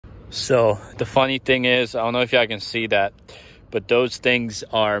So the funny thing is, I don't know if y'all can see that, but those things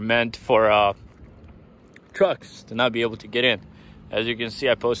are meant for trucks to not be able to get in. As you can see,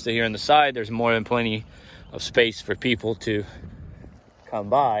 I posted here on the side, there's more than plenty of space for people to come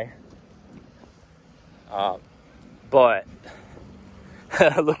by. But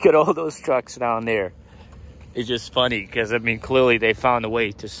look at all those trucks down there. It's just funny because, I mean, clearly they found a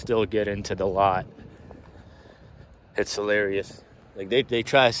way to still get into the lot. It's hilarious. Like, they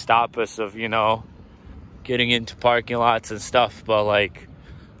try to stop us of, you know, getting into parking lots and stuff, but, like,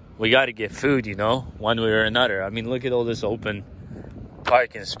 we got to get food, you know, one way or another. I mean, look at all this open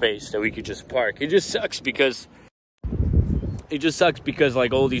parking space that we could just park. It just sucks because,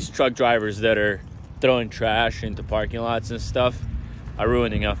 like, all these truck drivers that are throwing trash into parking lots and stuff are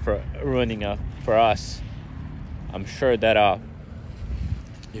ruining it for us. I'm sure that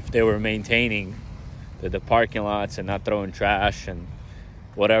if they were maintaining the parking lots and not throwing trash and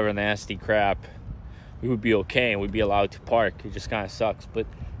whatever nasty crap, we would be okay and we'd be allowed to park. It just kind of sucks. But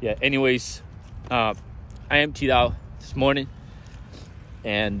yeah, anyways, I emptied out this morning,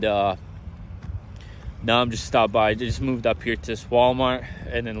 and now I'm just stopped by. I just moved up here to this Walmart,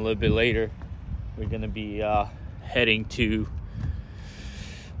 and then a little bit later we're gonna be heading to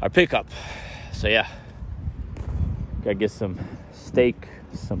our pickup. So yeah, gotta get some steak,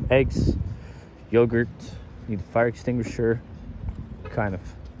 some eggs, yogurt, need a fire extinguisher, kind of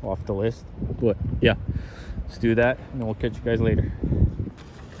off the list, but yeah, let's do that and then we'll catch you guys later.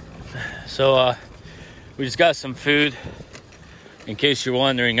 So we just got some food. In case you're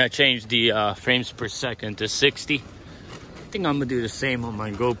wondering, I changed the frames per second to 60. I think I'm gonna do the same on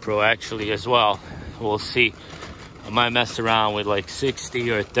my GoPro actually as well. We'll see. I might mess around with like 60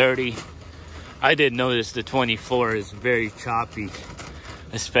 or 30. I did notice the 24 is very choppy,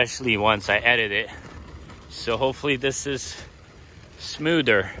 especially once I edit it. So hopefully this is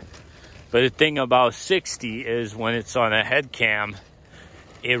smoother. But the thing about 60 is when it's on a head cam,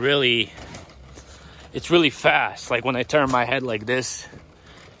 it's really fast. Like when I turn my head like this,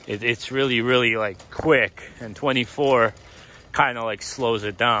 it's really like quick, and 24 kind of like slows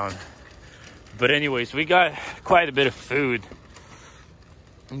it down. But anyways, we got quite a bit of food.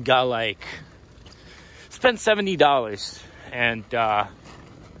 Got like, spent $70, and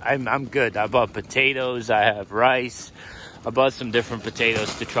I'm good. I bought potatoes, I have rice. I bought some different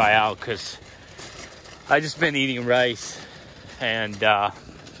potatoes to try out because I just been eating rice, and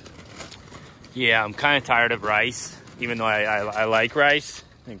yeah, I'm kind of tired of rice, even though I like rice.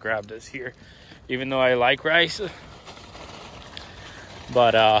 And grab this here, even though I like rice,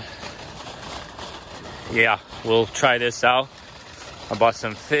 but yeah, we'll try this out. I bought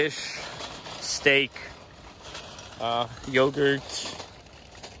some fish, steak, yogurt,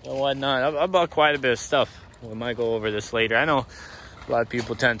 and whatnot. I bought quite a bit of stuff. We might go over this later. I know a lot of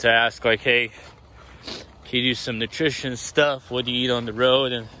people tend to ask, like, hey, can you do some nutrition stuff? What do you eat on the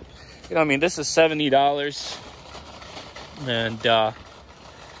road? And, you know, I mean, this is $70. And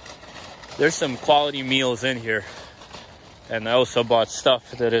there's some quality meals in here. And I also bought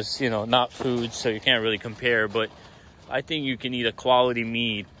stuff that is, you know, not food, so you can't really compare. But I think you can eat a quality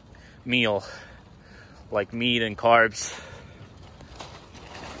meal, like meat and carbs,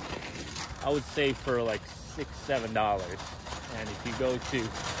 I would say for like $6-7. And if you go to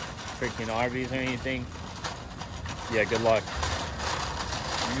freaking Arby's or anything, yeah, good luck.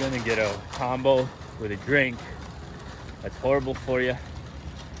 You're gonna get a combo with a drink that's horrible for you,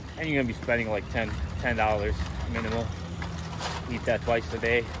 and you're gonna be spending like $10 minimal. Eat that twice a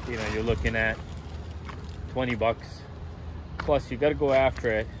day, you know, you're looking at $20. Plus you gotta go after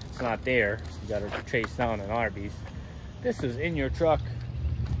it. It's not there, you gotta chase down an Arby's. This is in your truck,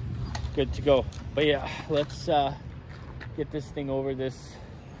 good to go. But yeah, let's get this thing over this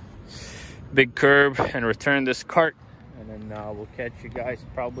big curb and return this cart, and then we'll catch you guys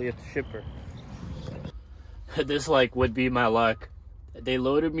probably at the shipper. This like would be my luck. They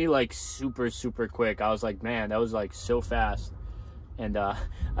loaded me like super quick. I was like, man, that was like so fast. And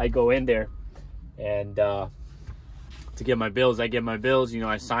I go in there, and to get my bills, you know,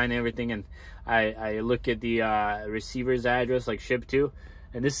 I sign everything, and I look at the receiver's address, like ship to,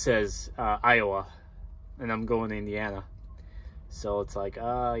 and this says Iowa, and I'm going to Indiana. So it's like,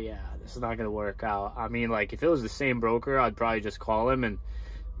 oh yeah, this is not gonna work out. I mean, like, if it was the same broker, I'd probably just call him and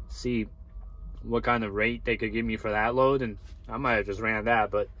see what kind of rate they could give me for that load, and I might have just ran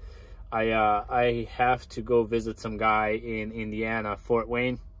that. But I have to go visit some guy in Indiana, Fort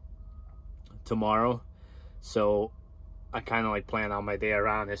Wayne, tomorrow. So I kind of like plan on my day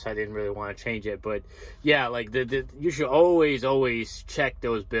around this. I didn't really want to change it, but yeah, like you should always check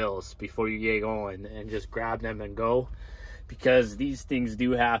those bills before you get going and just grab them and go, because these things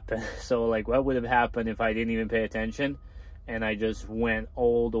do happen. So like, what would have happened if I didn't even pay attention and I just went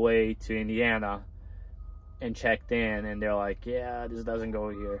all the way to Indiana and checked in, and they're like, yeah, this doesn't go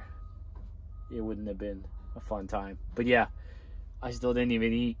here? It wouldn't have been a fun time. But yeah, I still didn't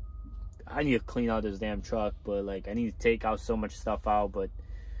even eat. I need to clean out this damn truck, but like, I need to take out so much stuff out, but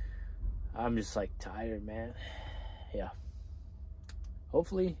I'm just like tired, man. Yeah,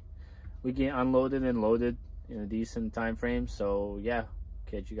 hopefully we get unloaded and loaded in a decent time frame. So yeah,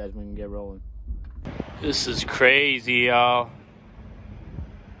 catch you guys when we get rolling. This is crazy, y'all.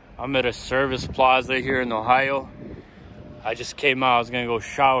 I'm at a service plaza here in Ohio. I just came out, I was gonna go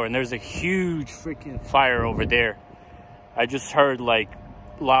shower, and there's a huge freaking fire over there. I just heard like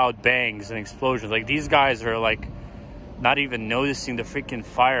loud bangs and explosions. Like, these guys are like not even noticing the freaking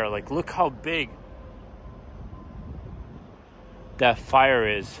fire. Like, look how big that fire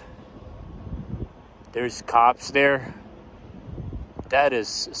is. There's cops there. That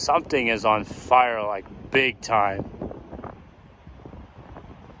is, something is on fire, like big time.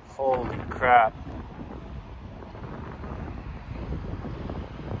 Holy crap.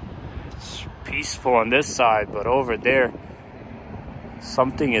 It's peaceful on this side, but over there,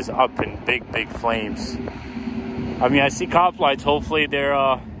 something is up in big, big flames. I mean, I see cop lights. Hopefully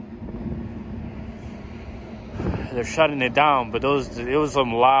they're shutting it down, but it was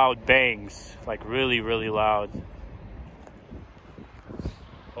some loud bangs, like really, really loud.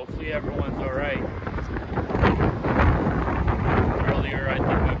 Hopefully everyone's all right. Earlier, I think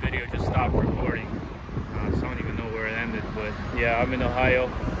my video just stopped recording, so I don't even know where it ended. But yeah, I'm in Ohio.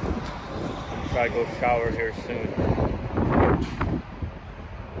 I'll try to go shower here soon.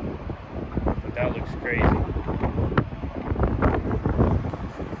 But that looks crazy.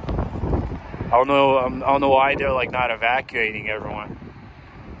 I don't know why they're like not evacuating everyone.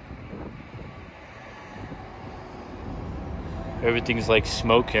 Everything's like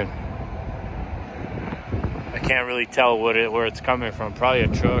smoking. I can't really tell where it's coming from. Probably a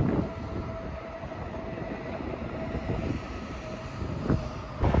truck.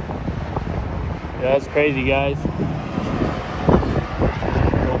 Yeah, that's crazy, guys.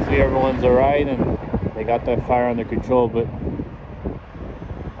 Hopefully everyone's alright and they got that fire under control, but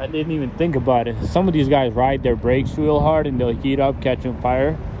I didn't even think about it. Some of these guys ride their brakes real hard and they'll heat up, catching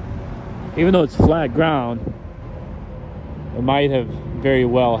fire. Even though it's flat ground, it might have very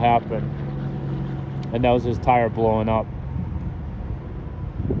well happened. And that was his tire blowing up.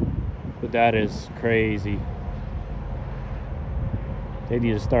 But that is crazy. They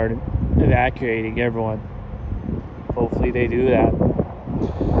need to start evacuating everyone. Hopefully they do that.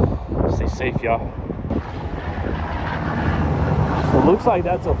 Stay safe, y'all. So it looks like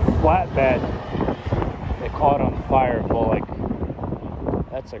that's a flatbed that caught on fire, but like,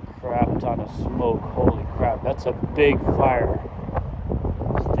 that's a crap ton of smoke. Holy crap, that's a big fire.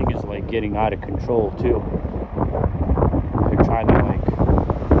 This thing is like getting out of control too. They're trying to like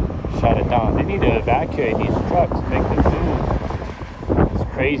shut it down. They need to evacuate these trucks, make them move. It's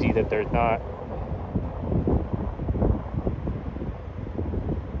crazy that they're not.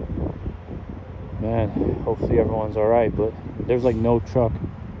 Man, hopefully everyone's alright, but there's like no truck.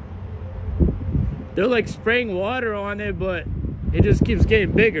 They're like spraying water on it, but it just keeps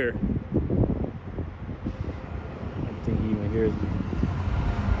getting bigger. I don't think he even hears me.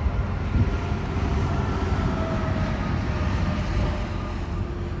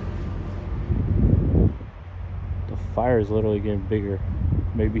 The fire is literally getting bigger.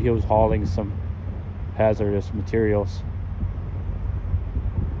 Maybe he was hauling some hazardous materials.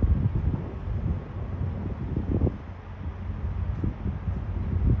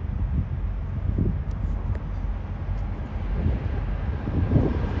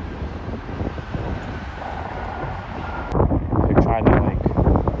 Trying to like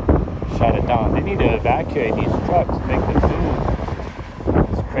shut it down. They need to evacuate these trucks, make them move.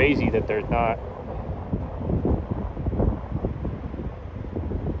 It's crazy that they're not.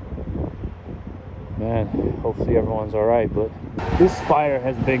 Man, hopefully everyone's alright, but this fire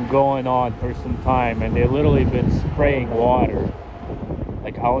has been going on for some time and they've literally been spraying water.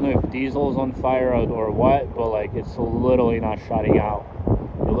 Like, I don't know if diesel's on fire or what, but like, it's literally not shutting out.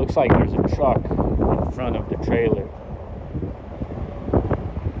 It looks like there's a truck in front of the trailer.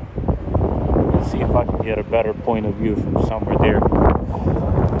 See if I can get a better point of view from somewhere there.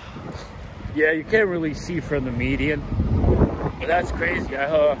 Yeah, you can't really see from the median, but that's crazy. I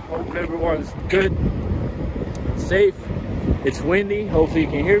hope everyone's good, safe. It's windy. Hopefully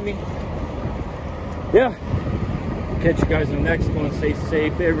you can hear me. Yeah, catch you guys in the next one. Stay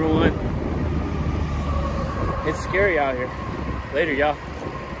safe, everyone. It's scary out here. Later, y'all.